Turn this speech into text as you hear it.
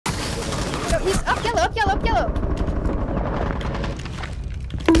He's up yellow, up yellow, up yellow.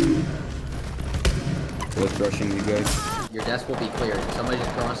 What's rushing you guys? Your desk will be cleared. Somebody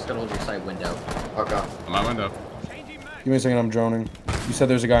just cross-scuttled your side window. Okay. My window. Give me a second, I'm droning. You said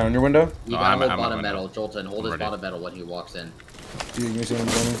there's a guy on your window? You gotta hold bottom metal. Jolton, hold his bottom metal when he walks in. Dude, give me a second,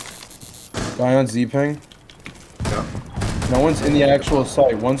 I'm droning. Guy on Z-ping. Yeah. No one's in the actual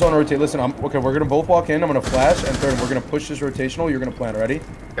site. One's on rotate. Listen, okay, we're gonna both walk in. I'm gonna flash, and third, we're gonna push this rotational. You're gonna plant. Ready?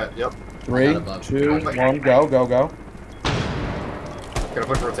 Okay, yep. 3, 2, 1, go, go, go. Gonna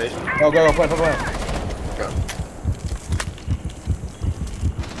push rotation. Go, go, go, plant, plant, plant. Okay.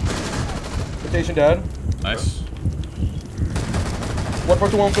 Rotation dead. Nice.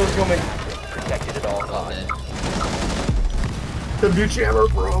 1-4-2-1, so kill me. Protected at all costs. The new jammer,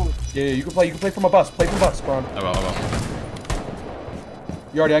 bro. Yeah, you can play from a bus. Play from a bus, Bron. I will.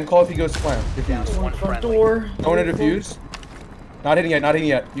 You already, I can call if he goes to plant. Defuse. One Front door. Going to defuse. Not hitting yet, not hitting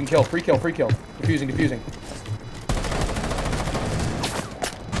yet. You can kill. Free kill, free kill. Defusing, defusing.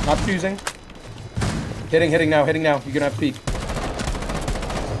 Not defusing. Hitting now, hitting now. You're gonna have to peek.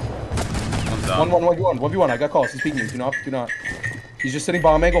 One's down. 1v1. I got calls. He's peeking you. Do not. He's just sitting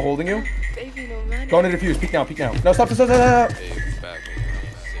bomb angle, holding you. Going to defuse. Peek now, peek now. No, stop. He's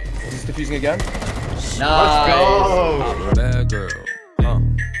defusing again. Nice. Go. Bad girl,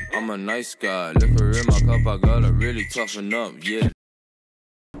 I'm a nice guy. Liquor in my cup, I gotta really toughen up, yeah.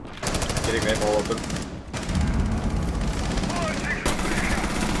 Getting maple open.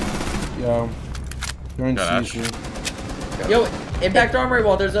 Yo. You're in CC. Yo, impact armory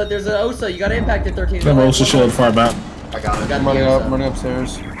wall. There's a Osa. You gotta impact it 13. The Osa shield far back. I got it. I'm running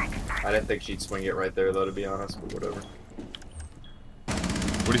upstairs. I didn't think she'd swing it right there, though, to be honest, but whatever.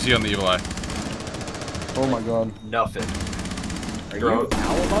 What do you see on the evil eye? Oh my god. Nothing. Are you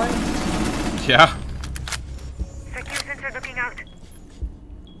alibi? Yeah. Secure sensor looking out.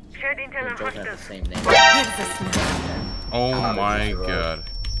 Shared intel on Don't have the hostiles. same name. Oh my god.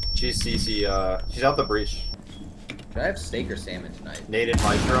 She's CC, she's out the breach. Should I have steak or salmon tonight? Native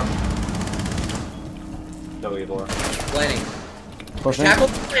Maestro. No evil. Planning. Pushing. Tackle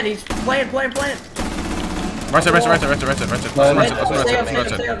plan. He's playing. Right side.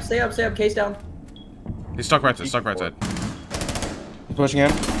 Stay up. Case down. He's stuck right side. He's pushing in.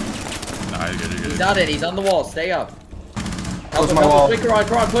 Nah, you're good. He's not in. He's on the wall. Stay up. Close my wall. Swing, Karan,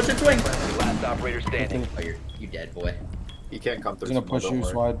 push and swing. Last operator standing. Oh, you dead, boy. He can't come through. He's gonna push you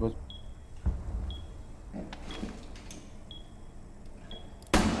wide, but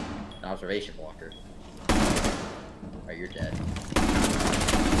An observation blocker. Alright, you're dead.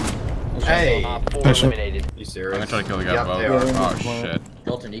 Hey! Op 4 Push it. eliminated. You I'm serious? gonna try to kill the guy Yep, above. they are. Oh shit.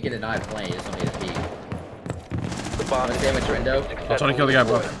 Jolton, you get a knife playing. You just don't need a peek. The bomb Want to sandwich window? I'll try to kill the guy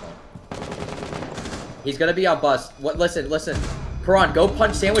above. He's gonna be on bus. What? Listen. Karan, go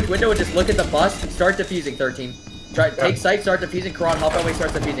punch sandwich window and just look at the bus. Start defusing, 13. Take sight, start defusing. Karan, hop out when he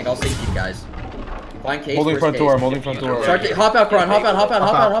starts defusing. I'll save you guys. Find case. holding front case. door. I'm holding front door. Hop out, Karan.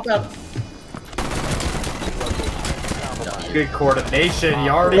 Hop out. Good coordination,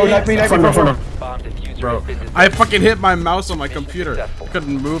 Yardy. Go, knife me. Bomb diffuser Bro, has been I fucking hit my mouse on my computer. I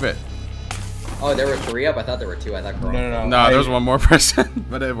couldn't move it. Oh, there were 3 up? I thought there were 2. I thought Karan. No. No, there was one more person,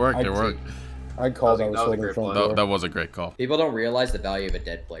 but it worked. I called. I was That was a holding great front play. door. That was a great call. People don't realize the value of a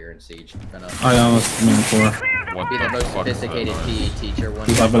dead player in Siege. I almost mean for. What Be the most fuck is sophisticated that, PE teacher one.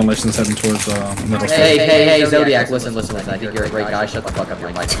 Keep that ventilation's heading towards middle. Hey, Zodiac, listen. I think you're a great guy. Shut the fuck up,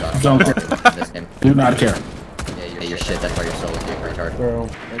 your mic's off. Don't care. This game. Do not care. Yeah, you're shit. That's why you're solo dick retard. Bro,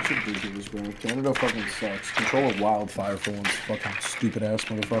 that should be this, bro. Canada fucking sucks. Control of wildfire for once, fucking stupid ass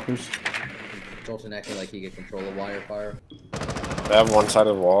motherfuckers. Jolton acting like he could control a wire fire. They have one side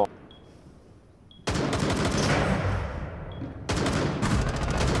of the wall.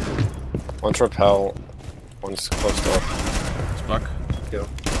 One's repel, one's close door. Stuck. Go.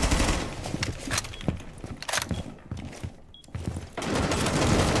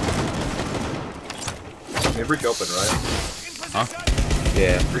 They breach open, right? Huh?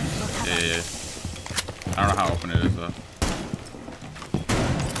 Yeah. Yeah. I don't know how open it is though.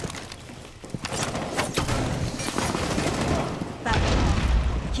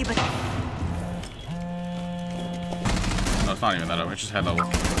 Keep it. No, it's not even that open. It's just head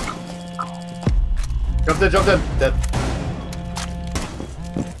level. Jumped in. Dead.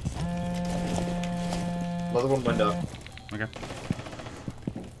 Another one window. Okay.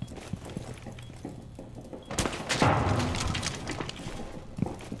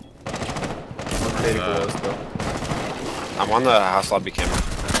 I'm on the house lobby camera.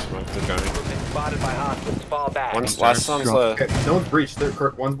 spotted by hostiles. Fall back. Last one's Okay, no one's breached.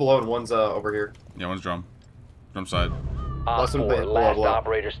 One's below and one's over here. Yeah, one's drum. Drum side. Op Less than 4, blow, last blow.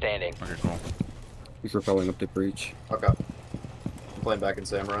 operator standing. Okay, cool. He's repelling up the breach. Okay. I'm playing back in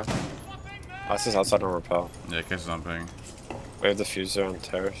Samurai. This is outside on rappel. Yeah, case is on ping. We have the fuser on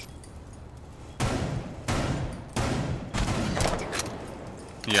terrace.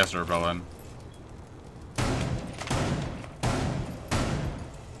 He has to repel in.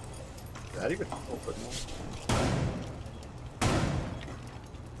 That even open.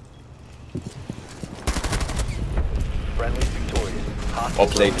 Friendly victorious. Hostile Well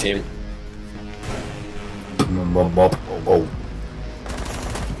played, team.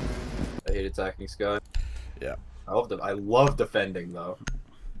 I hate attacking Sky. Yeah. I love defending though.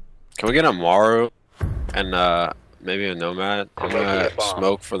 Can we get a Maru and maybe a Nomad? I'm gonna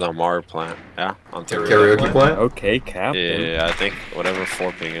smoke for the Maru plant. Yeah, on terrace. Karaoke plant? Okay, Cap. Yeah, I think whatever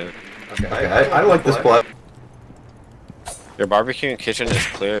 4 ping is. Okay, I like this plant. Your barbecue and kitchen is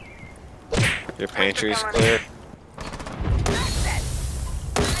clear. Your pantry is clear.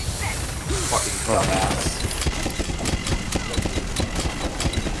 Fucking dumbass.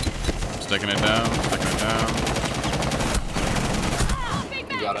 Sticking it down, sticking it down.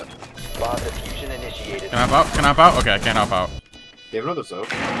 You got it. Bomb diffusion initiated. Can I hop out? Can I hop out? Okay, I can't hop out. You have another soap.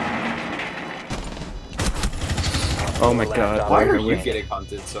 Oh my god. Why are you getting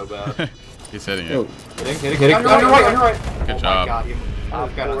hunted so bad? He's hitting it. Yo, Hitting. On your right, on your right. Good Oh job. my god, you Op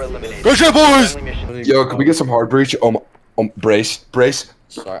 4 got eliminated. Good shit, boys! Friendly mission Yo, can we get some hard breach? Brace.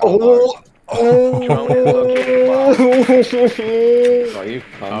 sorry. Oh! Drone has located bomb. Are you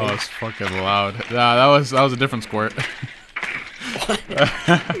That coming? was fucking loud. Nah, that was a different squirt.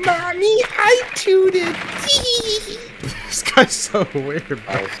 Mommy, I tooted. This guy's so weird, bro.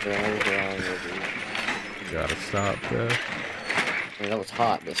 I was wrong with you. You gotta stop, bro. I mean, that was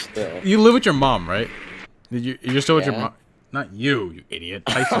hot, but still. You live with your mom, right? You're still with your Yeah. mom? Not you, you idiot.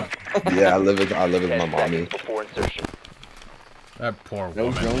 Tyson. Yeah, I live with my 10 mommy. seconds before insertion. That poor No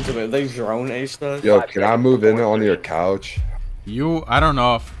woman. drones, but they drone A stuff. Yo, can I move in on your couch? I don't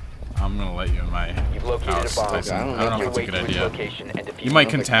know if I'm gonna let you in my You've located house, a bomb. Tyson. I don't I don't know Make if your it's a way good to its idea. location and defuse You might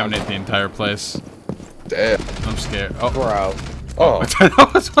it. contaminate the entire place. Damn. I'm scared. Oh, Bro. Oh, what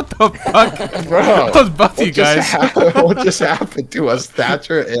the fuck? bro. That was both you guys. What just happened to us,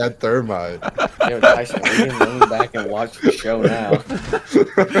 Thatcher and Thermite? Yo, Tyson, we can lean back and watch the show now.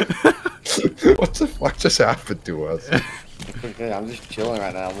 What the fuck just happened to us? Okay, I'm just chilling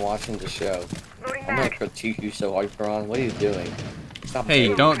right now. I'm watching the show. Loading I'm gonna back. critique you so hard, Braun. What are you doing? Stop Hey,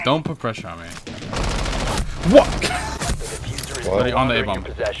 baiting. don't put pressure on me. What? The diffuser is What? no On the longer in A-bomb.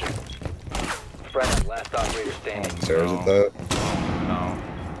 your possession. Friendly, last operator standing. Sarah's No. at that. No.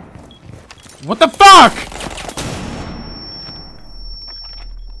 What the fuck?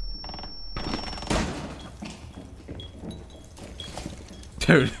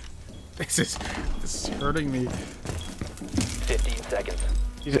 Dude, this is hurting me. 15 seconds.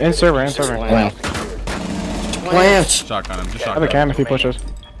 He's in server, in server. Plant. Plant. Shotgun him, just I have shotgun a him. cam if he pushes.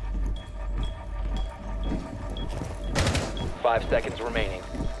 5 seconds remaining.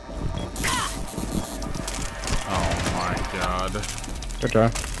 Oh my god. Good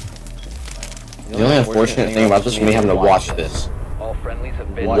job. The only unfortunate thing about this is me having to watch this. All friendlies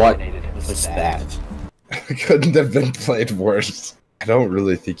have been What eliminated. is that? Couldn't have been played worse. I don't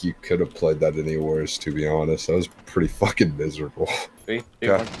really think you could have played that any worse, to be honest. That was pretty fucking miserable. See?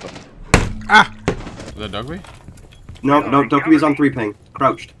 Okay. Ah! Was that Dugby? No, Dokumi is on 3 ping.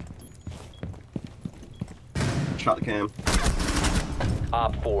 Crouched. Shot the cam.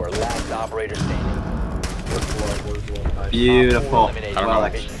 Op 4, last operator standing. Beautiful. Op 4 eliminated. I don't know.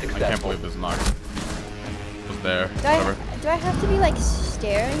 Mission I can't successful. believe this knock was there. Do I have to be like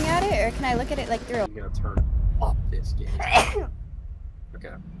staring at it, or can I look at it like through? I'm gonna turn up this game.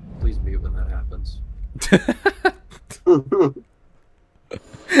 Okay. Please mute when that happens.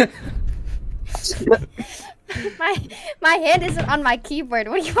 my hand isn't on my keyboard.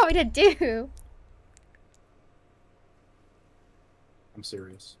 What do you want me to do? I'm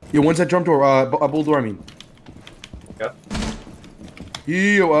serious. Yo, when's that drum door? Bull door, I mean. Okay.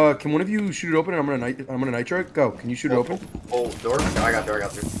 Yo, can one of you shoot it open? And I'm gonna nitro it. Go. Can you shoot it open? Oh, door. I got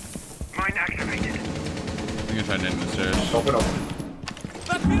you. Mine activated. I'm gonna try to end the stairs. Open.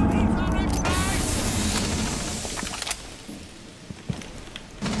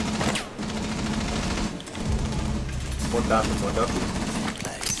 One bathroom window.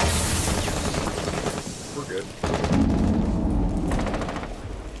 We're good.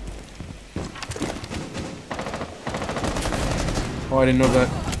 Oh, I didn't know that.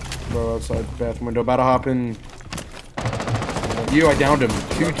 Bro, outside the bathroom window. About to hop in. Yo, I downed him.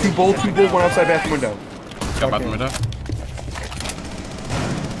 Two bull, one outside bathroom window. Got bathroom window.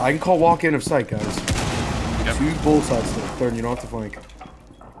 I can call walk in of sight, guys. Yep. Two bull sides still. Third, you don't have to flank.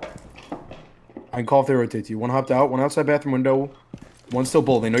 I can call if they rotate to you. One hopped out, one outside bathroom window. One still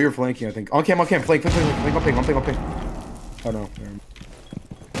bull. They know you're flanking, I think. On cam, flank, on ping. Oh no.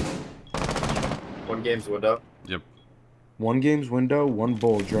 One game's window. Yep. One game's window, one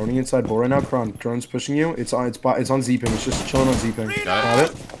bull. Droning inside bull right now. Kron, drone's pushing you. It's on Z-ping. It's just chilling on Z-ping. Got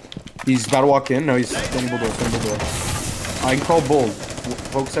it. He's about to walk in. No, he's standing bull door. I can call bull.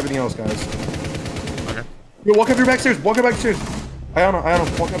 Focus everything else, guys. Okay. Yo, walk up your back stairs. Walk backstairs. Ayana,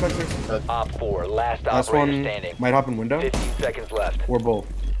 walk up backstairs. Op 4, last Last operator one standing. might hop in window. 15 seconds left. Or bull.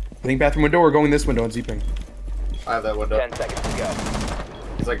 I think bathroom window or going this window on Z-ping. I have that window. 10 seconds to go.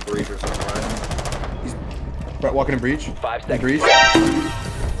 He's like breach or something, right? He's walking in breach. 5 seconds. Breach.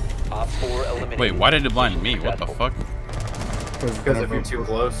 Op 4 eliminated. Wait, why did it blind me? What the fuck? Because if you're too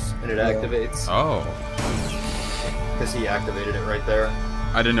close and it activates. Oh. Because he activated it right there.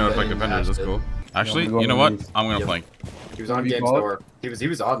 I didn't know if like defenders. That's cool. Actually, you know what? I'm gonna flank. He was on game's door. He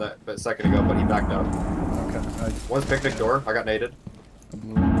was on that a second ago, but he backed up. Okay. One's picnic door. I got naded.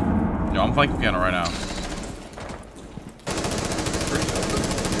 Yo, I'm flanking piano right now.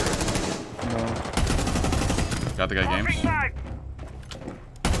 Got the guy games.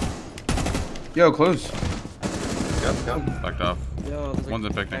 Yo, close. Yep. Backed off. Yo, One's a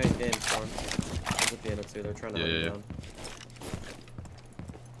picnic. There's a piano too. They're trying to hunt me down.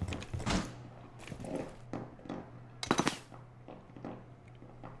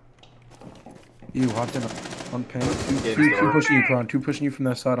 You hopped in on ping. Two pushing you, Kron. Two pushing you from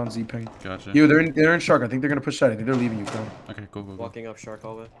that side on Z ping. Gotcha. Yo, they're in shark. I think they're gonna push side. I think they're leaving you, Kron. Okay, cool. Walking up shark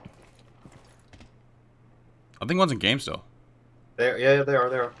hallway. I think one's in game still. Yeah, they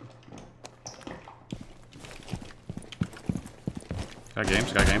are. Got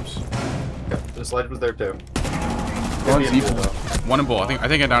games. Yeah, this ledge was there too. One in bull. I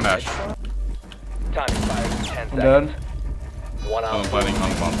think I down dash. Time expires in 10 seconds. Dead. One I'm fighting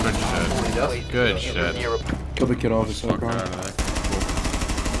on bomb. Good shit. Kill the kid off his side, Kron.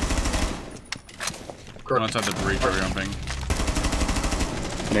 One outside the breach where you're jumping.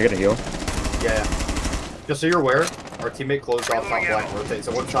 Can I get a heal? Yeah. Just so you're aware, our teammate closed off top black rotate,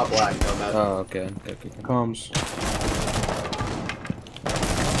 so one top black on that. Oh, okay. Comes.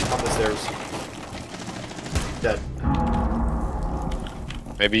 On the stairs. Dead.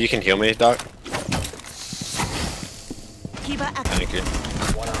 Maybe you can heal me, Doc. Thank you.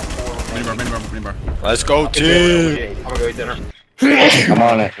 Minibar. Let's go, team! I'm gonna go eat dinner. I'm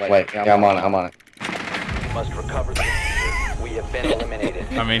on it. Wait, yeah, I'm on it. Must recover the diffuser. We have been eliminated.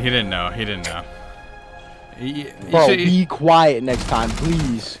 I mean, he didn't know. Bro, be quiet next time,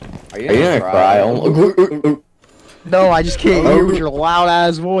 please. Are you gonna cry? No, I just can't hear with your loud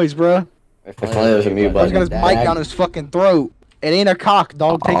ass voice, bro. If only there's a mute button. He's got his mic down his fucking throat. It ain't a cock,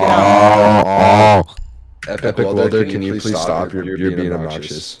 dog. Take it out. Epic Welder, can you please stop? You're being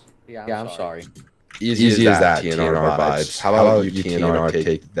obnoxious. Yeah, I'm sorry. Easy as that, TNR vibes. How about you TNR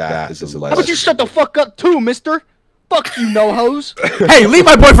take that as a lesson? How about you shut the fuck up too, mister? Fuck you, no hose. Hey, leave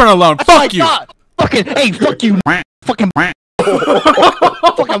my boyfriend alone. Oh Fuck you. God. Fucking, hey, fuck you. Fucking.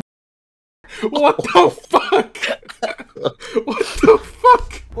 Fucking. What the fuck? What the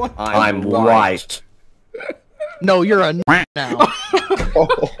fuck? What? I'm right. No, you're a now.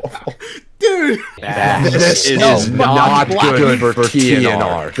 Dude. This is not good for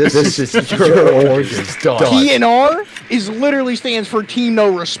TNR. This is your origins done. TNR is literally stands for Team No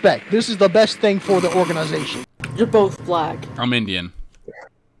Respect. This is the best thing for the organization. You're both black. I'm Indian.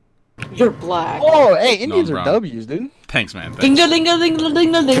 You're black. Oh, hey, Indians No, are bro. W's, dude. Thanks, man. Ding ding ding ding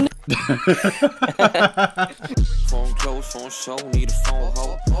ding ding ding. Phone close, phone show, need a phone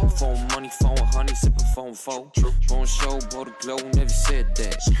hoe. Phone money, phone honey, sipping phone foe. Phone show, blow the glow, never said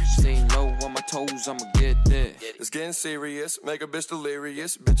that. Staying low on my toes, I'ma get that. It's getting serious, make a bitch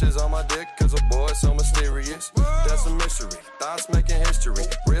delirious. Bitches on my dick, cause a boy so mysterious. That's a mystery, thoughts making history.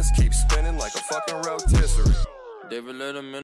 Wrist keeps spinning like a fucking rotisserie. They will let 'em in.